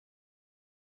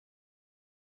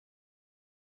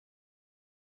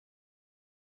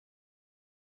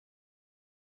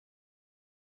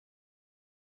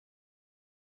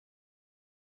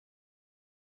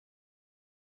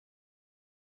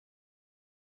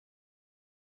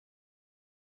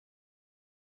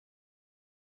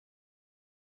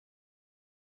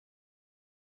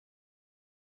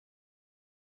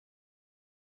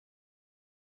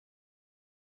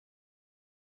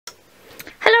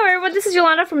this is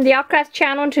Yolanda from the Outcraft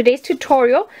channel. In today's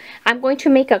tutorial, I'm going to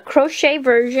make a crochet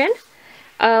version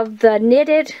of the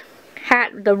knitted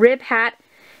hat, the rib hat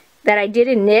that I did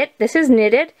in knit. This is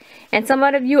knitted, and some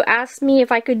of you asked me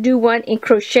if I could do one in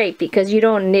crochet because you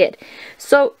don't knit.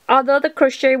 So although the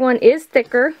crochet one is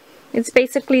thicker, it's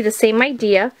basically the same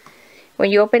idea.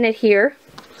 When you open it here,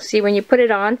 see when you put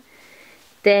it on,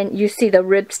 then you see the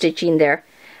rib stitching there.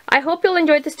 I hope you'll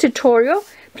enjoy this tutorial.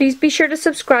 Please be sure to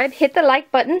subscribe, hit the like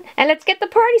button, and let's get the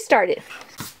party started.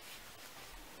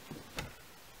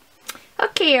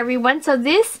 Okay everyone, so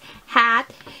this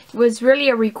hat was really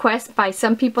a request by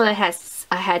some people that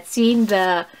had seen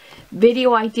the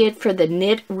video I did for the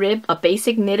knit rib, a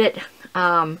basic knitted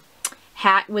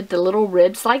hat with the little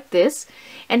ribs like this.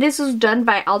 And this was done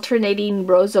by alternating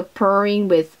rows of purling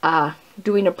with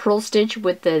doing a purl stitch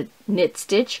with the knit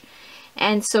stitch.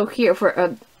 And so here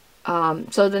for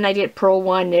so then I did purl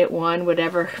one, knit one,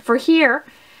 whatever. For here,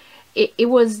 it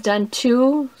was done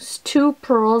two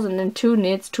purls and then two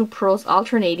knits, two purls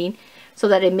alternating, so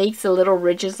that it makes the little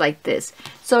ridges like this.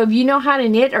 So if you know how to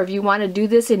knit, or if you want to do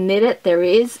this and knit it, there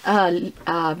is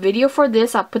a video for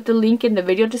this. I'll put the link in the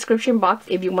video description box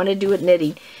if you want to do it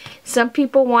knitting. Some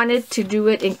people wanted to do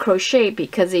it in crochet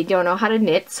because they don't know how to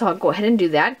knit, so I'll go ahead and do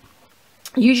that.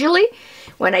 Usually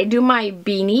when I do my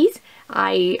beanies,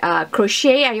 I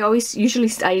crochet.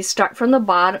 I start from the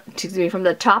bottom, from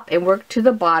the top and work to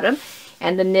the bottom,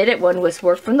 and the knitted one was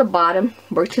work from the bottom,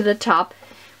 work to the top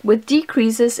with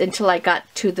decreases until I got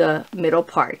to the middle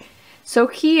part. So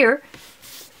here,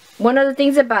 one of the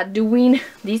things about doing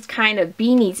these kind of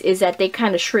beanies is that they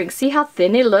kind of shrink. See how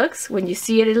thin it looks? When you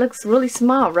see it, it looks really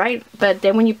small, right? But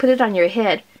then when you put it on your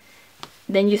head,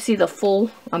 then you see the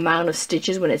full amount of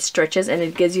stitches when it stretches, and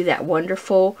it gives you that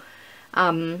wonderful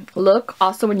look.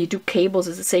 Also, when you do cables,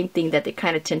 it's the same thing, that they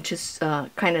kind of tend to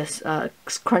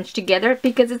crunch together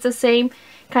because it's the same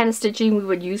kind of stitching we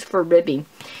would use for ribbing.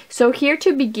 So here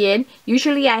to begin,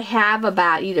 usually I have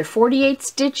about either 48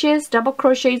 stitches, double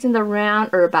crochets in the round,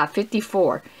 or about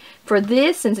 54. For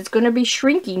this, since it's going to be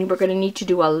shrinking, we're going to need to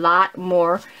do a lot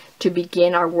more to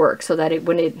begin our work, so that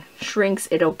when it shrinks,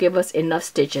 it'll give us enough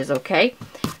stitches. Okay,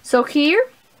 so here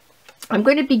I'm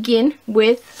going to begin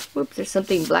with, whoops, there's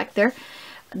something black there,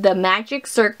 the magic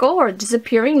circle or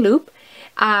disappearing loop.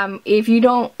 If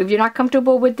you're not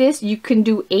comfortable with this, you can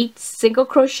do 8 single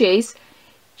crochets,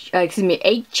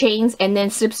 8 chains, and then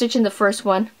slip stitch in the first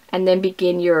one, and then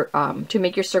begin your to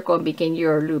make your circle and begin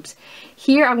your loops.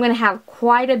 Here I'm going to have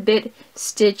quite a bit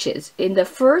stitches in the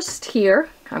first. Here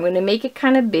I'm going to make it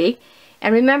kind of big,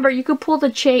 and remember, you could pull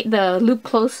the loop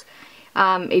close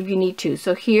if you need to.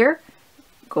 So here,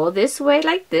 go this way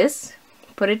like this,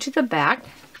 put it to the back,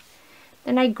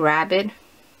 then I grab it,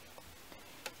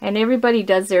 and everybody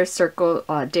does their circle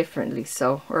differently,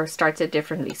 so, or starts it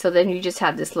differently. So then you just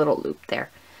have this little loop there.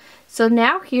 So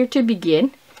now here to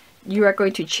begin, you are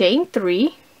going to chain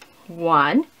 3,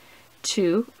 1,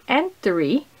 2, and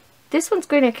 3. This one's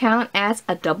going to count as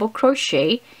a double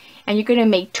crochet, and you're going to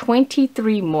make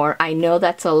 23 more. I know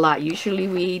that's a lot. Usually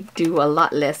we do a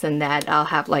lot less than that. I'll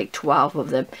have like 12 of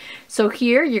them. So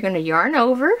here you're going to yarn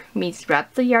over, means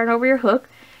wrap the yarn over your hook.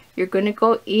 You're going to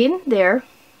go in there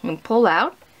and pull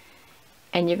out,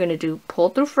 and you're going to do pull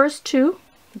through first 2,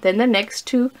 then the next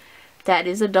 2. That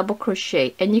is a double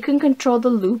crochet, and you can control the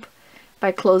loop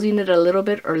by closing it a little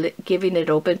bit or giving it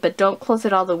open, but don't close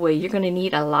it all the way. You're going to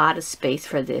need a lot of space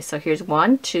for this. So here's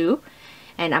 1, 2,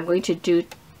 and I'm going to do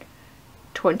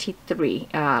 23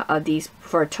 of these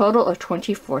for a total of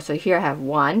 24. So here I have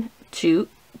 1, 2,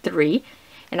 3,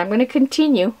 and I'm going to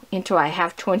continue until I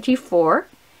have 24,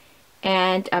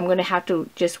 and I'm going to have to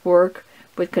just work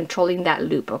with controlling that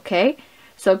loop. Okay,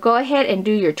 so go ahead and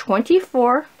do your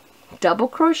 24 double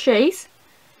crochets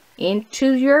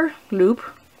into your loop.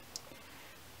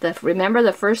 Remember,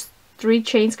 the first 3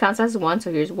 chains counts as 1.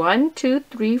 So here's 1, 2,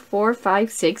 3, 4,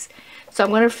 5, 6. So I'm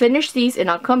going to finish these,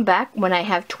 and I'll come back when I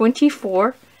have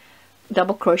 24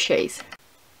 double crochets.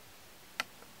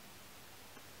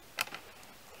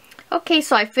 Okay,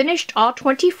 so I finished all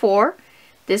 24.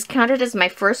 This counted as my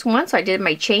first one, so I did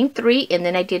my chain 3, and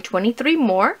then I did 23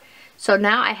 more. So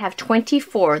now I have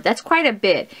 24. That's quite a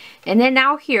bit. And then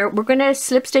now here, we're going to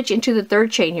slip stitch into the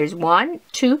third chain. Here's 1,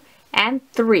 2, and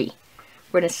 3.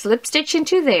 We're going to slip stitch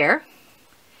into there.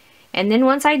 And then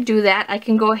once I do that, I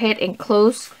can go ahead and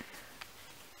close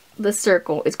the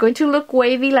circle. It's going to look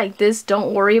wavy like this.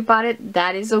 Don't worry about it.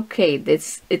 That is okay.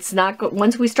 It's not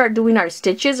once we start doing our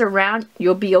stitches around,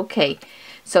 you'll be okay.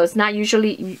 So it's not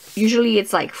usually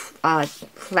it's like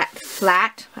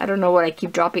flat. I don't know what I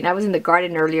keep dropping. I was in the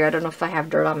garden earlier. I don't know if I have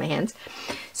dirt on my hands.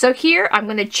 So here I'm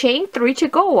going to chain 3 to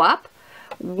go up,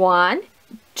 1,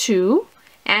 2,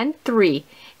 and 3.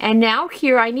 And now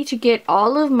here I need to get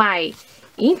all of my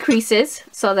increases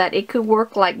so that it could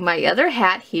work like my other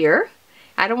hat here.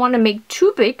 I don't want to make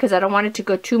too big because I don't want it to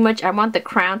go too much. I want the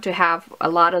crown to have a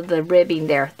lot of the ribbing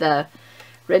there, the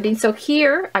ribbing. So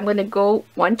here I'm going to go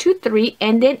 1, 2, 3,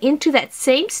 and then into that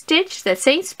same stitch, that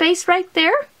same space right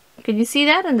there. Can you see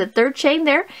that? In the third chain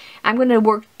there, I'm going to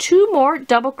work 2 more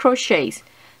double crochets.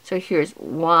 So here's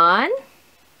 1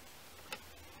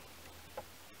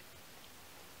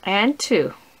 and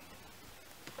 2.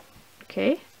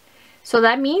 Okay. So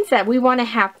that means that we want to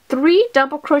have 3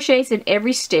 double crochets in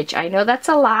every stitch. I know that's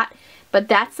a lot, but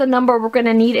that's the number we're going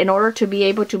to need in order to be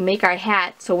able to make our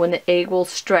hat so when it will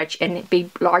stretch and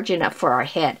be large enough for our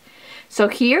head. So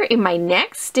here in my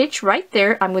next stitch right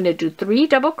there, I'm going to do 3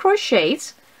 double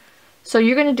crochets. So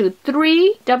you're going to do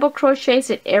 3 double crochets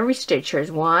in every stitch.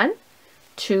 Here's 1,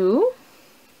 2,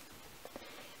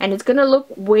 and it's going to look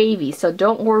wavy, so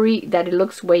don't worry that it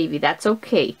looks wavy. That's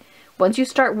okay. Once you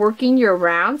start working your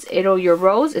rounds, your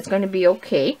rows, it's going to be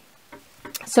okay.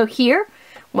 So here,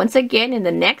 once again, in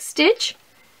the next stitch,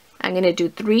 I'm going to do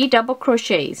 3 double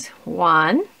crochets.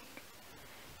 1,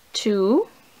 2,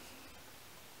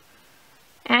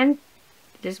 and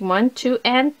just 1, 2,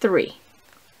 and 3.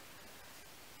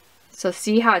 So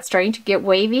see how it's starting to get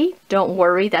wavy? Don't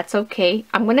worry, that's okay.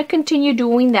 I'm going to continue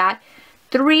doing that.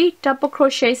 3 double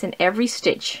crochets in every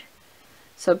stitch.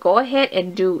 So go ahead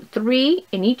and do 3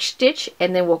 in each stitch,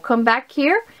 and then we'll come back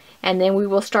here and then we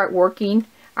will start working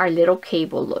our little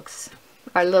cable looks.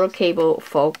 Our little cable,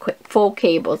 full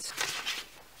cables.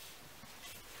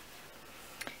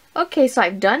 Okay, so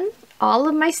I've done all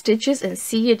of my stitches and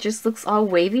see it just looks all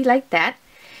wavy like that.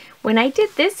 When I did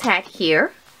this hat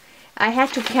here, I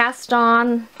had to cast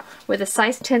on, with a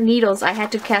size 10 needles, I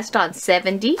had to cast on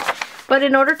 70. But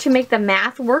in order to make the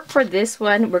math work for this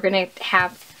one, we're going to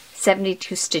have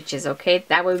 72 stitches, okay?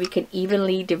 That way we can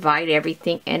evenly divide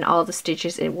everything and all the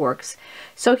stitches, it works.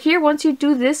 So here, once you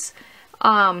do this,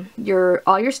 all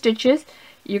your stitches,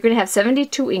 you're going to have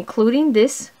 72 including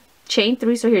this chain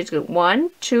 3. So here's good.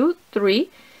 1, 2, 3.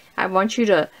 I want you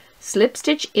to slip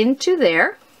stitch into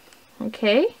there,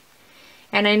 okay?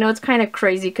 And I know it's kind of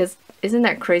crazy because isn't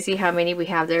that crazy how many we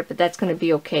have there, but that's going to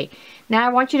be okay. Now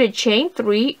I want you to chain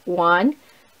 3, 1,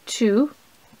 2,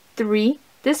 3.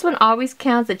 This one always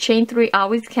counts, the chain 3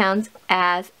 always counts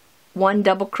as 1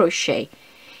 double crochet.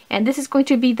 And this is going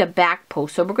to be the back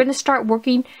post. So we're going to start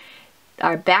working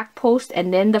our back post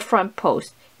and then the front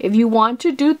post. If you want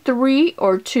to do 3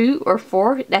 or 2 or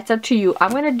 4, that's up to you.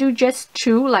 I'm going to do just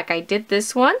 2 like I did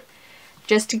this one,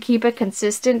 just to keep it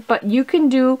consistent. But you can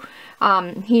do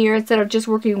here, instead of just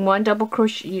working 1 double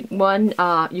crochet,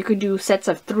 you can do sets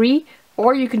of 3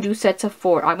 or you can do sets of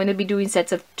 4. I'm going to be doing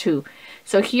sets of 2.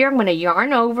 So here I'm going to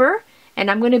yarn over and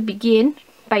I'm going to begin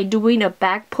by doing a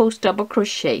back post double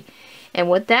crochet. And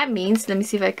what that means, let me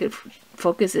see if I could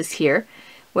focus this here.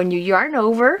 When you yarn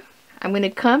over, I'm going to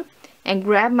come and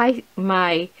grab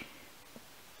my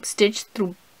stitch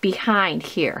through behind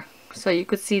here. So you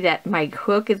could see that my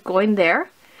hook is going there.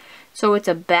 So it's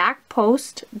a back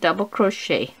post double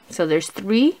crochet. So there's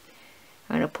 3.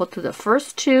 I'm going to pull through the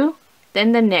first 2,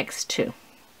 then the next 2.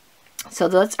 So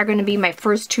those are going to be my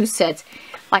first 2 sets.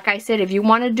 Like I said, if you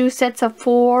want to do sets of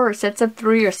 4 or sets of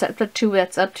 3 or sets of 2,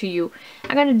 that's up to you.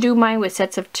 I'm going to do mine with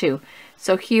sets of 2.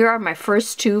 So here are my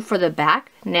first 2 for the back.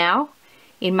 Now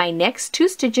in my next 2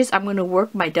 stitches, I'm going to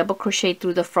work my double crochet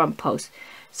through the front post.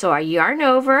 So I yarn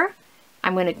over,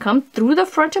 I'm going to come through the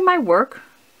front of my work,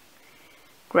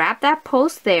 grab that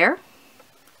post there,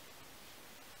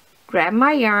 grab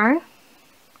my yarn.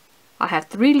 I'll have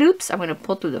 3 loops. I'm going to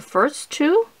pull through the first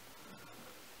 2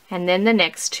 and then the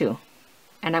next 2.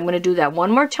 And I'm going to do that one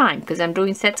more time because I'm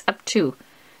doing sets of 2.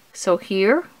 So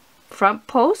here, front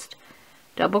post,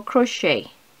 double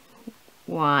crochet,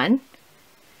 1.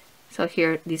 So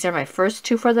here, these are my first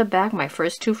 2 for the back, my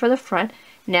first 2 for the front.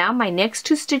 Now my next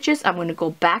 2 stitches, I'm going to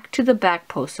go back to the back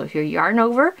post. So here, yarn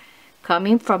over,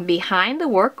 coming from behind the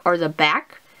work or the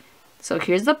back. So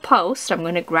here's the post. I'm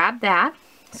going to grab that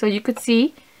so you could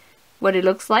see what it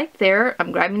looks like there.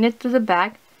 I'm grabbing it through the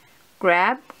back,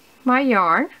 grab my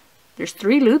yarn. There's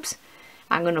 3 loops.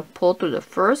 I'm going to pull through the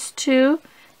first 2,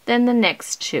 then the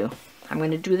next 2. I'm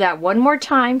going to do that one more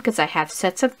time because I have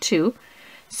sets of 2.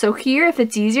 So here, if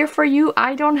it's easier for you,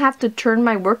 I don't have to turn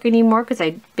my work anymore because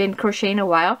I've been crocheting a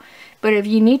while. But if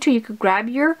you need to, you could grab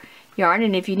your yarn,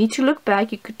 and if you need to look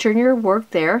back, you could turn your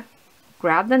work there,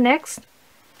 grab the next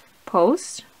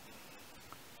post,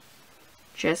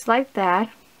 just like that.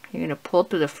 You're going to pull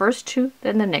through the first 2,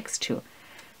 then the next 2.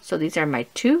 So these are my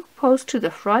 2 posts to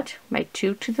the front, my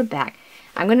 2 to the back.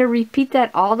 I'm going to repeat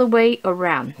that all the way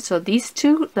around. So these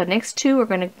two, the next two are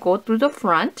going to go through the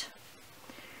front.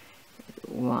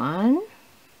 1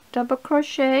 double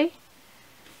crochet,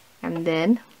 and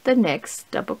then the next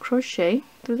double crochet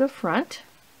through the front.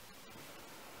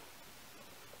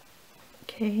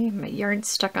 Okay, my yarn's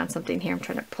stuck on something here. I'm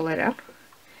trying to pull it out.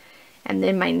 And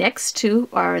then my next two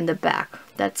are in the back.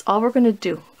 That's all we're going to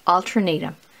do. Alternate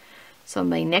them. So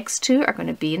my next two are going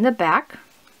to be in the back.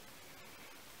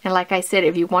 And like I said,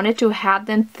 if you wanted to have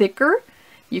them thicker,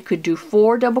 you could do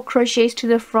 4 double crochets to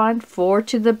the front, 4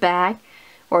 to the back,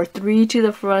 or 3 to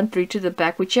the front, 3 to the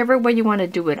back, whichever way you want to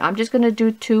do it. I'm just going to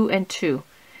do 2 and 2.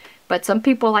 But some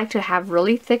people like to have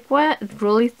really thick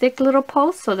little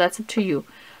posts, so that's up to you.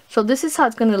 So this is how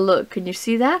it's going to look. Can you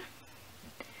see that?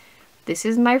 This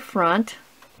is my front.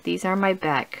 These are my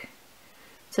back.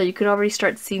 So you could already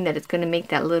start seeing that it's going to make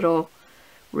that little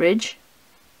ridge.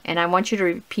 And I want you to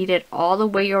repeat it all the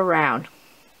way around.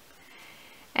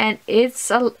 And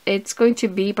it's going to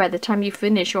be, by the time you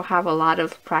finish, you'll have a lot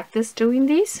of practice doing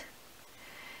these.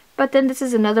 But then this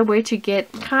is another way to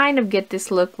kind of get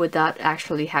this look without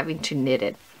actually having to knit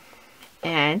it.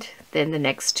 And then the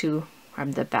next two are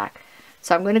in the back.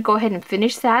 So I'm going to go ahead and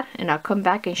finish that, and I'll come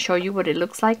back and show you what it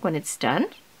looks like when it's done.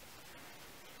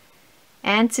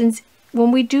 And since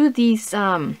when we do these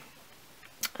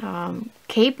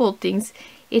cable things,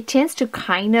 it tends to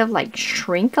kind of like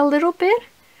shrink a little bit.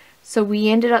 So we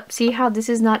ended up, see how this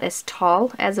is not as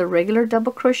tall as a regular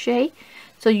double crochet.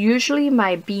 So usually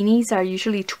my beanies are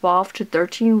usually 12 to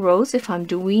 13 rows if I'm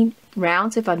doing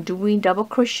rounds, if I'm doing double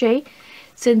crochet.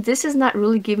 Since this is not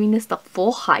really giving us the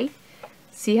full height,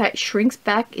 see how it shrinks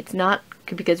back? It's not,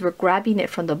 because we're grabbing it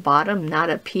from the bottom, not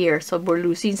up here. So we're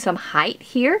losing some height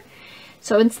here.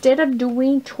 So instead of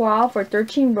doing 12 or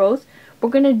 13 rows, we're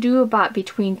going to do about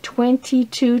between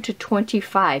 22 to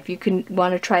 25. You can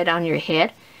want to try it on your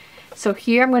head. So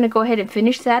here I'm going to go ahead and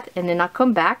finish that, and then I'll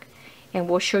come back and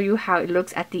we'll show you how it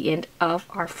looks at the end of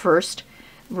our first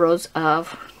rows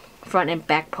of front and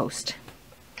back post.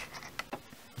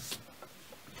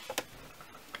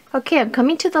 Okay, I'm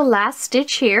coming to the last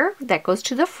stitch here that goes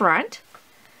to the front,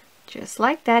 just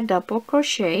like that, double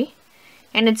crochet,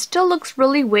 and it still looks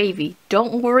really wavy.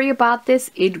 Don't worry about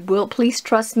this. It will, please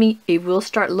trust me, it will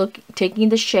start taking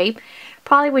the shape.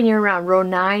 Probably when you're around row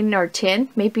 9 or 10,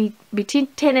 maybe between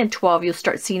 10 and 12, you'll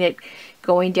start seeing it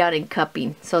going down and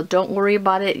cupping. So don't worry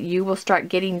about it. You will start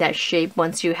getting that shape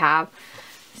once you have,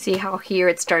 see how here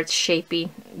it starts shaping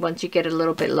once you get a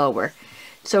little bit lower.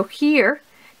 So here,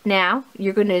 now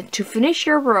you're going to finish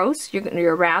your rows,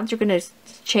 your rounds, you're going to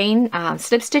chain,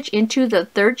 slip stitch into the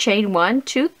third chain, 1,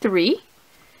 2, 3.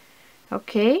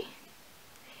 Okay.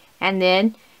 And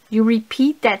then you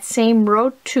repeat that same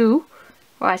row 2.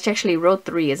 Well, it's actually row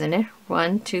 3, isn't it?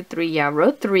 1, 2, 3, yeah,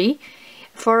 row 3.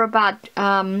 For about,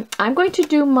 I'm going to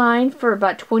do mine for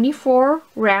about 24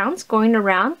 rounds, going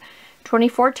around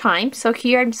 24 times. So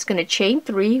here I'm just going to chain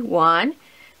 3, 1,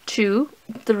 2,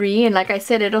 3, and like I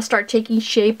said, it'll start taking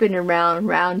shape in around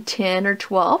round 10 or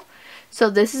 12. So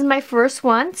this is my first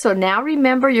one. So now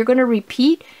remember, you're going to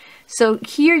repeat. So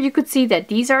here you could see that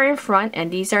these are in front and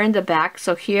these are in the back.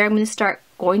 So here I'm going to start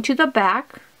going to the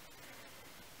back.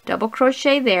 Double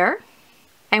crochet there,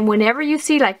 and whenever you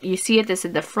see, like you see it, this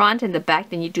in the front and the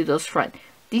back, then you do those front.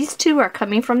 These two are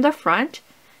coming from the front.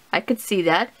 I could see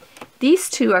that. These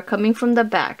two are coming from the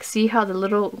back. See how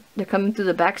they're coming through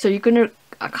the back. So you're going to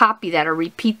copy that or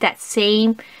repeat that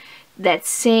same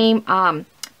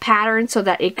pattern so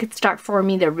that it could start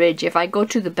forming the ridge. If I go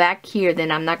to the back here,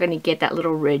 then I'm not going to get that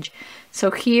little ridge. So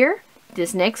here,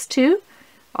 this next two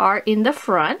are in the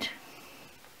front.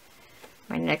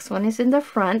 My next one is in the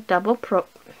front,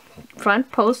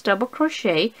 front post double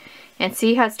crochet, and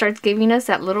see how it starts giving us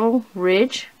that little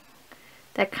ridge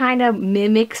that kind of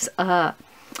mimics the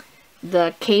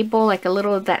cable, like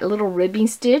that little ribbing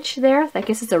stitch there. I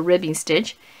guess it's a ribbing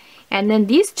stitch. And then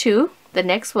these two, the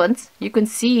next ones, you can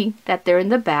see that they're in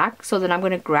the back. So then I'm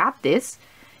going to grab this,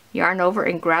 yarn over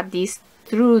and grab these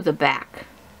through the back,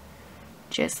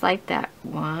 just like that.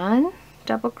 1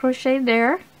 double crochet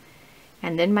there.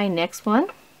 And then my next one,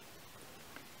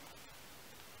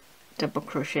 double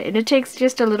crochet, and it takes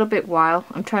just a little bit while.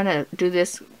 I'm trying to do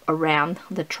this around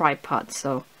the tripod,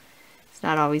 so it's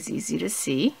not always easy to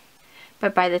see,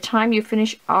 but by the time you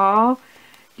finish all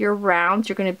your rounds,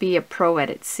 you're going to be a pro at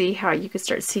it. See how you can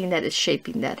start seeing that it's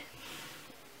shaping that.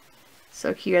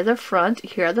 So here are the front,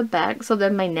 here are the back. So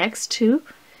then my next two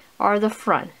are the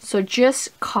front. So just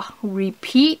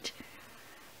repeat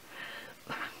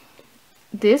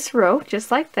this row just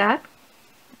like that,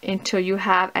 until you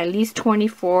have at least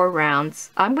 24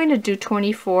 rounds. I'm going to do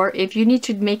 24. If you need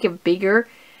to make it bigger,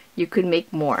 you could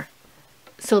make more.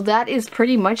 So that is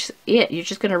pretty much it. You're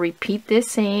just going to repeat the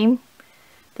same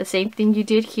thing you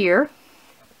did here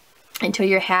until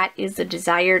your hat is the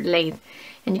desired length,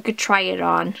 and you could try it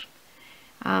on.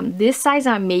 This size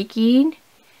I'm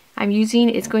using,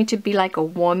 it's going to be like a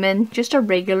woman, just a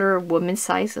regular woman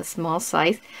size, a small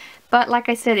size. But like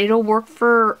I said, it'll work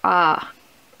for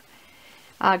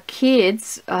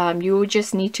kids. You will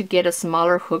just need to get a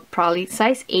smaller hook, probably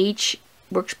size H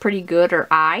works pretty good, or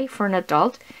I for an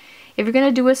adult. If you're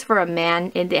going to do this for a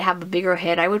man and they have a bigger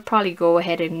head, I would probably go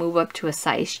ahead and move up to a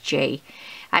size J.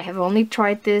 I have only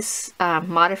tried this,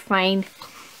 modifying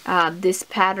this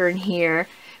pattern here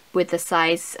with the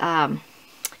size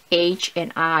H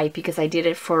and I, because I did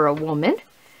it for a woman.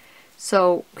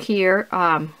 So here,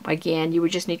 again, you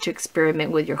would just need to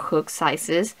experiment with your hook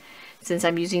sizes. Since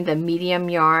I'm using the medium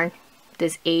yarn,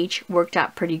 this H worked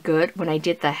out pretty good when I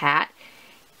did the hat.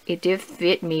 It did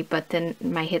fit me, but then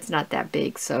my head's not that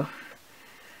big, so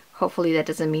hopefully that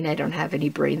doesn't mean I don't have any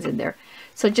brains in there.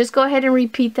 So just go ahead and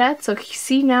repeat that. So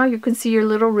see, now you can see your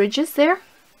little ridges there.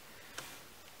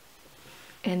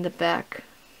 And the back,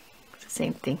 it's the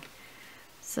same thing.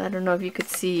 So I don't know if you could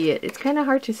see it. It's kind of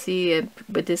hard to see it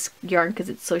with this yarn because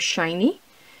it's so shiny.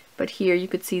 But here you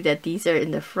could see that these are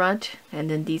in the front and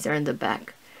then these are in the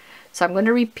back. So I'm going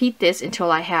to repeat this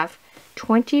until I have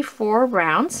 24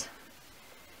 rounds.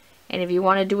 And if you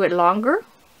want to do it longer,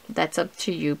 that's up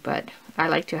to you. But I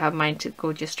like to have mine to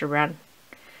go just around,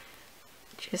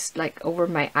 just like over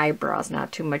my eyebrows,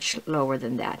 not too much lower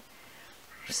than that.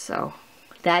 So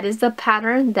that is the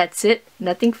pattern. That's it.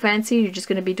 Nothing fancy. You're just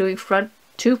going to be doing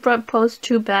two front posts,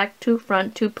 two back, two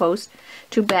front, two posts,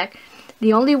 two back.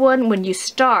 The only one when you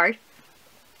start,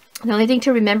 the only thing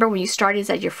to remember when you start is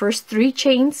that your first 3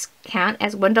 chains count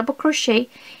as 1 double crochet,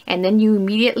 and then you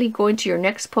immediately go into your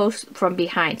next post from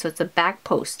behind. So it's a back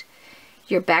post.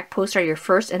 Your back posts are your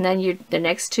first, and then the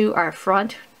next 2 are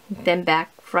front, then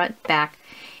back, front, back.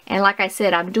 And like I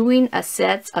said, I'm doing a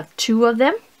set of 2 of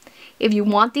them. If you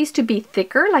want these to be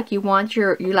thicker, like you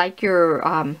like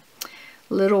your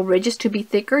little ridges to be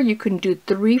thicker, you can do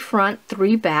 3 front,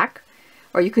 3 back,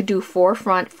 or you could do 4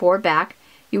 front, 4 back.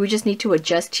 You would just need to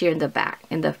adjust here in the back,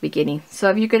 in the beginning. So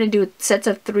if you're going to do sets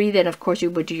of 3, then of course you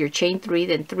would do your chain 3,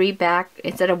 then 3 back.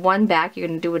 Instead of 1 back, you're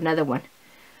going to do another one.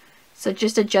 So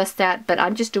just adjust that, but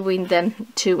I'm just doing them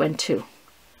 2 and 2.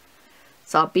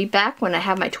 So I'll be back when I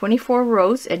have my 24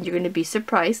 rows, and you're going to be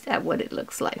surprised at what it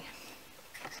looks like.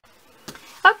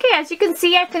 Okay, as you can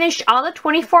see, I finished all the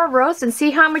 24 rows, and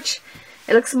see how much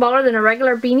it looks smaller than a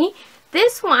regular beanie.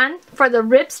 This one, for the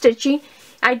rib stitching,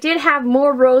 I did have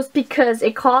more rows because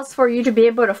it calls for you to be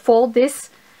able to fold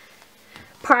this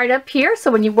part up here.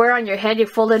 So when you wear it on your head, you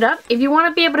fold it up. If you want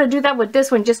to be able to do that with this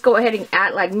one, just go ahead and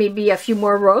add like maybe a few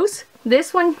more rows.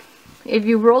 This one, if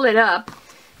you roll it up,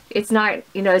 it's not,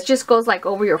 you know, it just goes like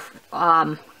over your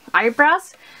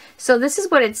eyebrows. So this is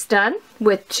what it's done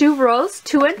with 2 rows,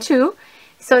 2 and 2.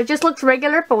 So it just looks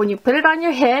regular, but when you put it on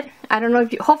your head, I don't know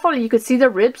if you, hopefully you could see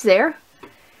the ribs there.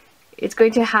 It's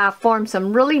going to have formed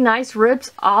some really nice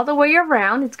ribs all the way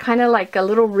around. It's kind of like a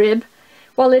little rib.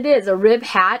 Well, it is a rib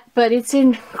hat, but it's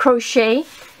in crochet.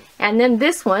 And then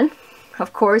this one,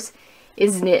 of course,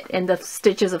 is knit. And the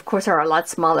stitches, of course, are a lot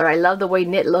smaller. I love the way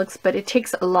knit looks, but it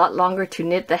takes a lot longer to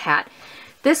knit the hat.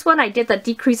 This one, I did the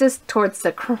decreases towards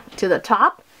to the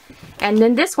top. And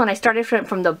then this one, I started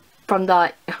from the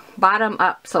bottom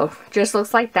up. So just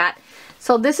looks like that.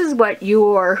 So this is what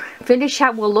your finished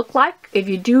hat will look like if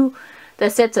you do the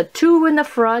sets of 2 in the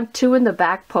front, 2 in the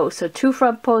back post. So 2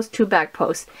 front posts, 2 back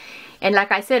posts. And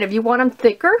like I said, if you want them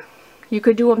thicker, you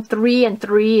could do them 3 and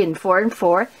 3 and 4 and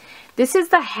 4. This is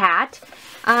the hat.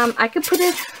 I could put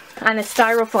it on a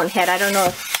styrofoam head. I don't know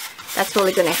if that's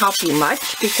really going to help you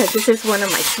much because this is one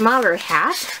of my smaller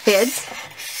heads.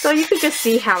 So you could just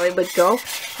see how it would go.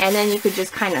 And then you could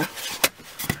just kind of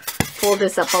fold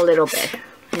this up a little bit.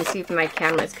 You see if my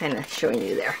camera is kind of showing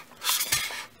you there.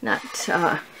 Not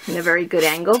in a very good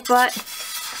angle, but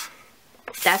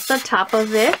that's the top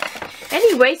of it.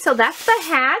 Anyway, so that's the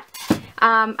hat.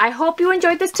 I hope you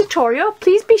enjoyed this tutorial.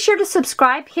 Please be sure to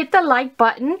subscribe, hit the like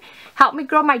button. Help me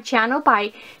grow my channel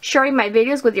by sharing my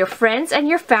videos with your friends and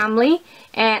your family.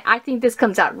 And I think this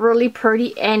comes out really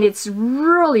pretty, and it's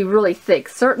really, really thick.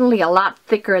 Certainly a lot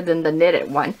thicker than the knitted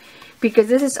one, because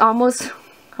this is almost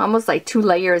like 2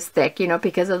 layers thick, you know,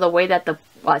 because of the way that the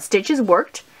stitches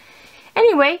worked.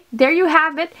 Anyway, there you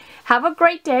have it. Have a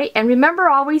great day, and remember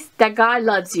always that God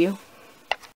loves you.